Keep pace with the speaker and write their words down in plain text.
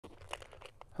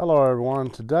Hello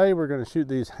everyone. Today we're going to shoot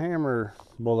these hammer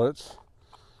bullets,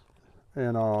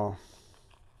 and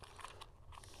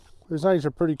these things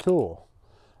are pretty cool.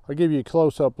 I'll give you a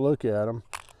close-up look at them.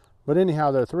 But anyhow,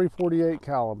 they're .348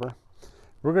 caliber.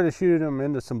 We're going to shoot them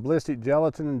into some ballistic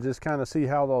gelatin and just kind of see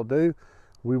how they'll do.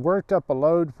 We worked up a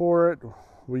load for it.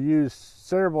 We used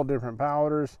several different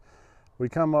powders. We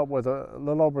come up with a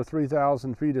little over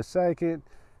 3,000 feet a second.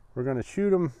 We're going to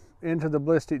shoot them into the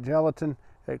ballistic gelatin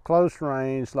at close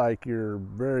range, like your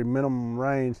very minimum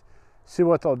range, see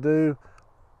what they'll do.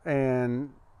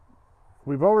 And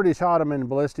we've already shot them in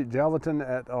ballistic gelatin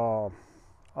at a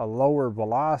lower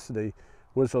velocity,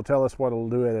 which will tell us what it'll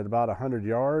do at about 100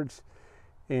 yards.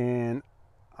 And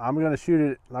I'm going to shoot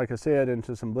it, like I said,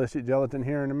 into some ballistic gelatin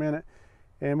here in a minute,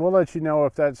 and we'll let you know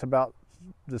if that's about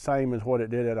the same as what it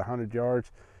did at 100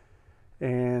 yards.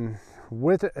 And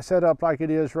with it set up like it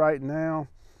is right now,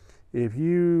 if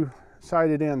you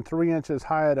sight it in 3 inches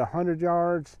high at 100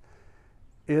 yards,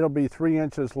 it'll be 3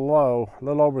 inches low, a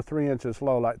little over 3 inches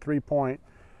low, like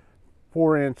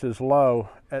 3.4 inches low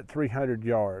at 300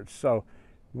 yards. So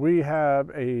we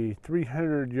have a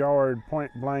 300 yard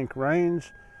point blank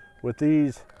range with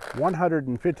these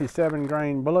 157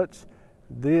 grain bullets.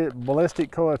 The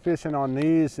ballistic coefficient on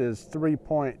these is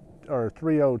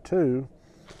 302,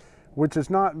 which is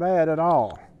not bad at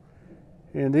all.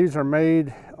 And these are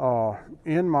made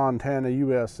in Montana,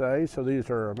 USA. So these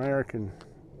are American,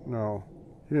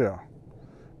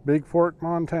 Big Fork,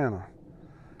 Montana.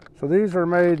 So these are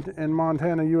made in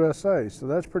Montana, USA. So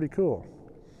that's pretty cool.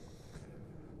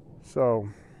 So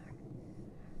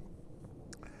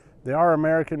they are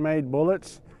American-made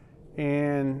bullets,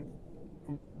 and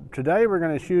today we're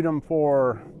going to shoot them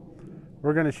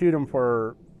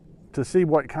to see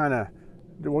what kind of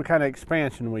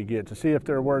expansion we get, to see if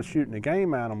they're worth shooting a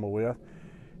game animal with.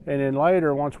 And then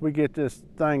later, once we get this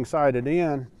thing sighted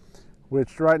in,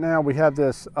 which right now we have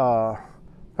this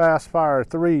Fast Fire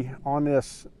 3 on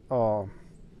this,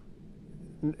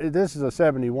 this is a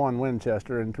 71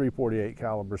 Winchester and .348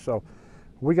 caliber. So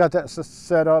we got that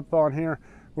set up on here.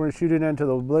 We're gonna shoot it into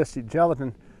the ballistic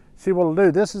gelatin, see what it'll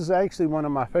do. This is actually one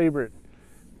of my favorite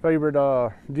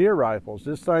deer rifles.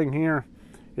 This thing here,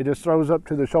 it just throws up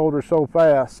to the shoulder so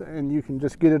fast, and you can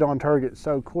just get it on target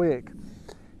so quick.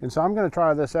 And so I'm going to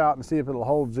try this out and see if it'll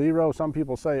hold zero. Some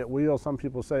people say it will, some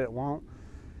people say it won't.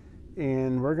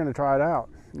 And we're going to try it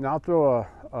out. And I'll throw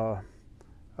a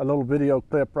little video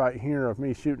clip right here of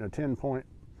me shooting a 10-point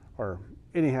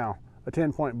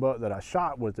buck that I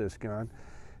shot with this gun.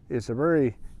 It's a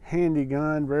very handy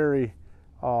gun, very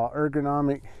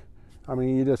ergonomic. I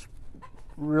mean, you just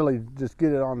really just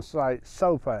get it on sight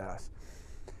so fast.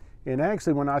 And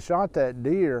actually, when I shot that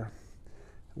deer,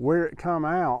 where it come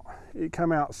out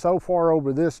so far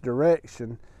over this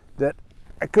direction that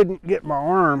I couldn't get my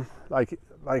arm, like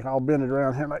I'll bend it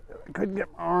around here, like I couldn't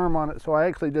get my arm on it, so I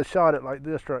actually just shot it like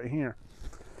this right here.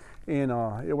 And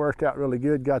it worked out really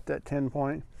good, got that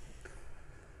 10-point.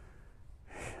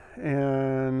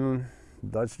 And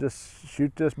let's just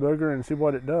shoot this booger and see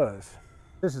what it does.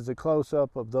 This is a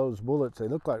close-up of those bullets. They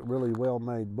look like really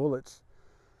well-made bullets.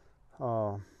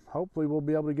 Hopefully we'll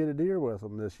be able to get a deer with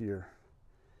them this year.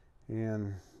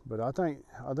 But I think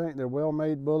they're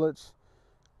well-made bullets.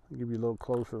 I'll give you a little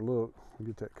closer look. I'll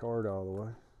get that card out of the way.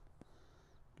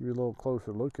 Give you a little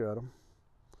closer look at them.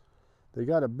 They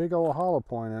got a big old hollow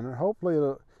point in it. Hopefully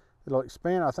it'll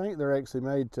expand. I think they're actually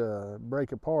made to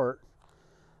break apart.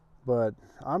 But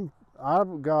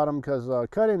I've got them because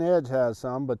Cutting Edge has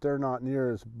some, but they're not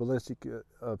near as ballistic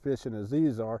efficient as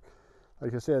these are.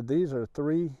 Like I said, these are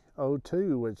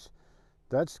 302, which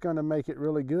that's going to make it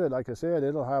really good. Like I said,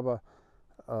 it'll have a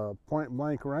point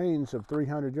blank range of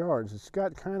 300 yards. It's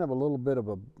got kind of a little bit of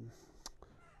a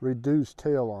reduced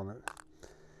tail on it.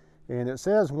 And it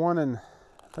says 1 in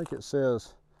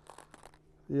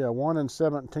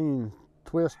 17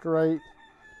 twist rate.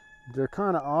 They're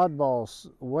kind of oddball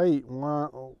weight,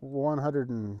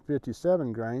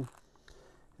 157 grain.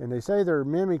 And they say they're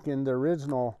mimicking the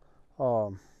original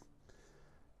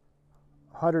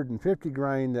 150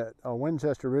 grain that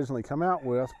Winchester originally come out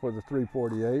with for the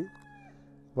 .348,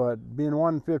 but being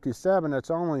 157, that's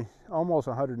only almost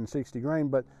 160 grain.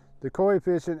 But the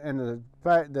coefficient and the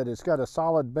fact that it's got a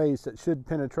solid base that should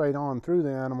penetrate on through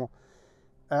the animal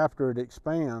after it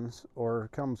expands or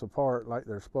comes apart like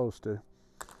they're supposed to.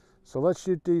 So let's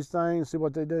shoot these things, see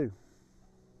what they do.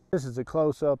 This is a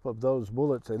close-up of those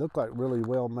bullets. They look like really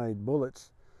well-made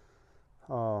bullets.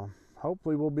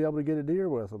 Hopefully we'll be able to get a deer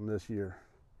with them this year.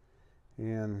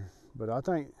 But I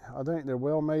think they're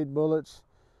well-made bullets.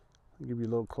 I'll give you a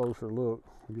little closer look.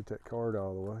 I'll get that card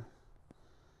out of the way.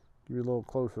 Give you a little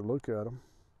closer look at them.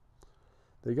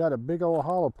 They got a big old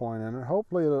hollow point in it.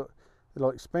 Hopefully it'll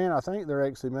expand. I think they're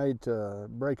actually made to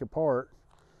break apart,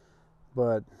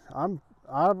 but I've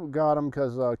got them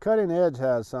because Cutting Edge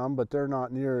has some, but they're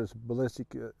not near as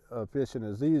ballistic efficient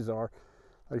as these are.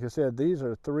 Like I said, these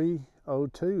are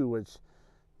 302, which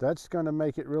that's going to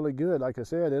make it really good. Like I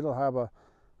said, it'll have a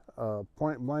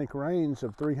point blank range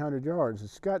of 300 yards.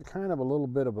 It's got kind of a little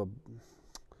bit of a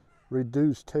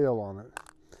reduced tail on it.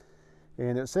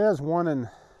 And it says I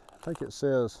think it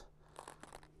says,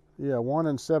 yeah, 1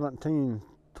 in 17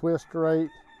 twist rate.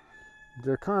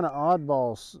 They're kind of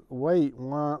oddballs weight,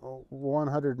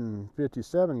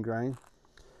 157 grain.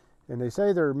 And they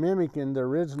say they're mimicking the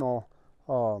original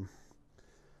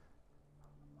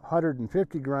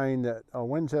 150 grain that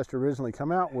Winchester originally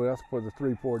come out with for the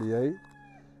 348.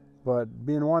 But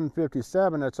being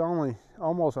 157, that's only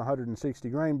almost 160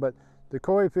 grain. But the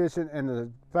coefficient and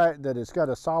the fact that it's got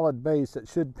a solid base that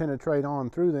should penetrate on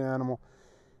through the animal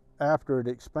after it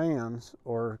expands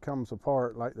or comes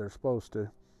apart like they're supposed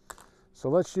to. So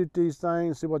let's shoot these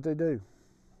things, see what they do.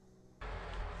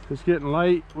 It's getting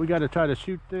late. We got to try to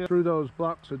shoot this through those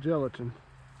blocks of gelatin.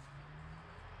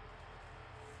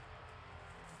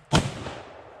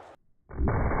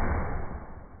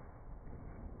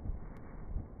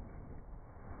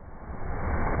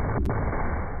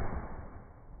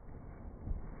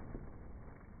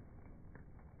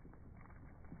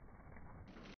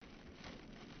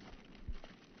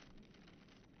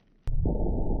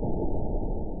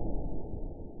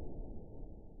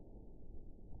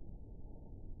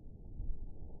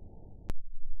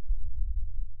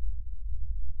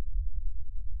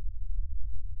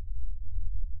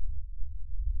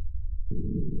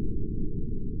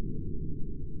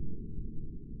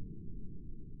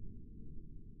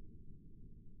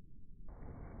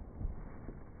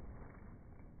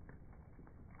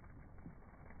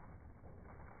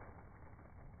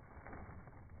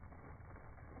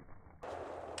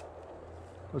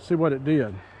 Let's see what it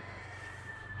did.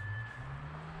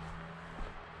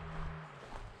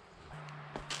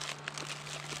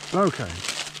 Okay,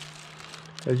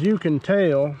 as you can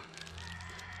tell,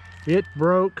 it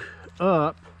broke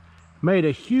up, made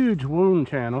a huge wound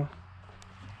channel.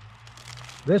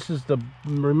 This is the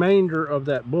remainder of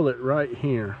that bullet right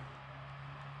here.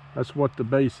 That's what the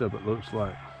base of it looks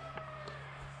like.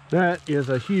 That is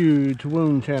a huge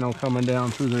wound channel coming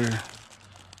down through there.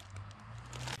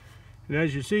 And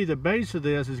as you see, the base of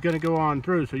this is going to go on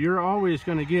through, so you're always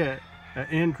going to get an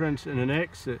entrance and an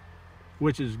exit,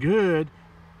 which is good.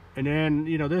 And then,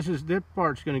 you know, this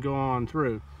part's going to go on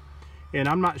through. And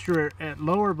I'm not sure, at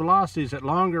lower velocities, at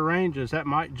longer ranges, that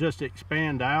might just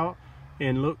expand out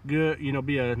and look good, you know,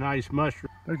 be a nice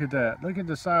mushroom. Look at that. Look at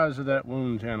the size of that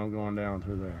wound channel going down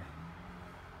through there.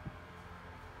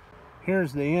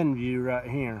 Here's the end view right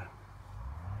here.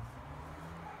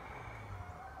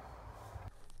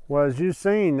 Well, as you've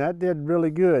seen, that did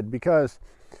really good, because,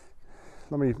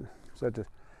 let me set this.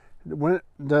 When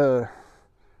the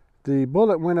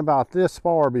bullet went about this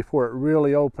far before it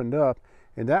really opened up,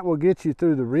 and that will get you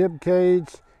through the rib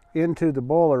cage into the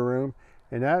boiler room,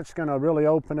 and that's going to really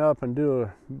open up and do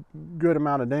a good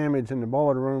amount of damage in the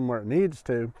boiler room where it needs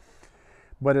to.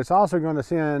 But it's also going to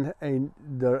send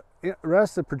the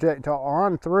rest of the projectile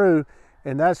on through,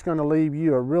 and that's going to leave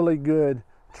you a really good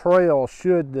trail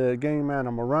should the game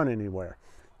animal run anywhere.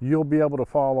 You'll be able to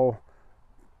follow,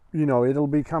 you know, it'll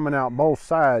be coming out both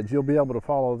sides. You'll be able to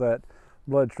follow that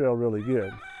blood trail really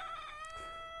good.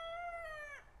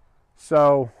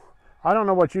 So I don't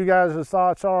know what you guys'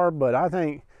 thoughts are, but I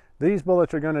think these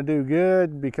bullets are going to do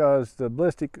good because the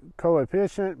ballistic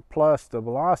coefficient plus the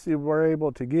velocity we're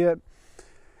able to get,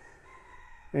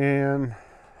 and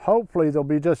hopefully they'll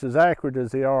be just as accurate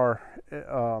as they are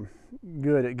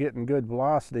good at getting good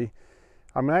velocity.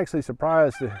 I'm actually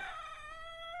surprised at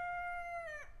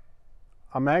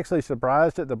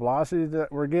the velocity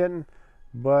that we're getting,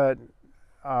 but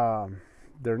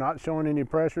they're not showing any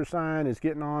pressure sign. It's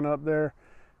getting on up there.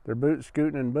 They're boot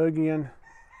scooting and boogieing.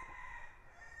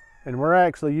 And we're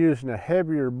actually using a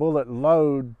heavier bullet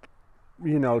load,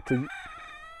 you know,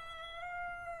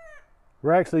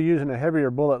 we're actually using a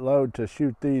heavier bullet load to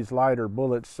shoot these lighter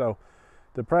bullets, so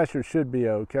the pressure should be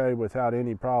okay without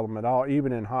any problem at all,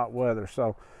 even in hot weather.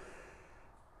 So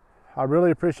I really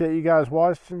appreciate you guys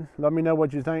watching. Let me know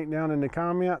what you think down in the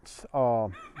comments.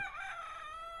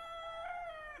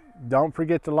 Don't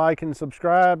forget to like and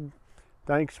subscribe.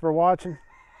 Thanks for watching.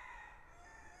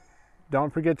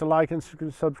 Don't forget to like and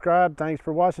subscribe. Thanks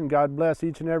for watching. God bless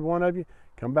each and every one of you.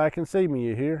 Come back and see me,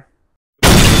 you hear?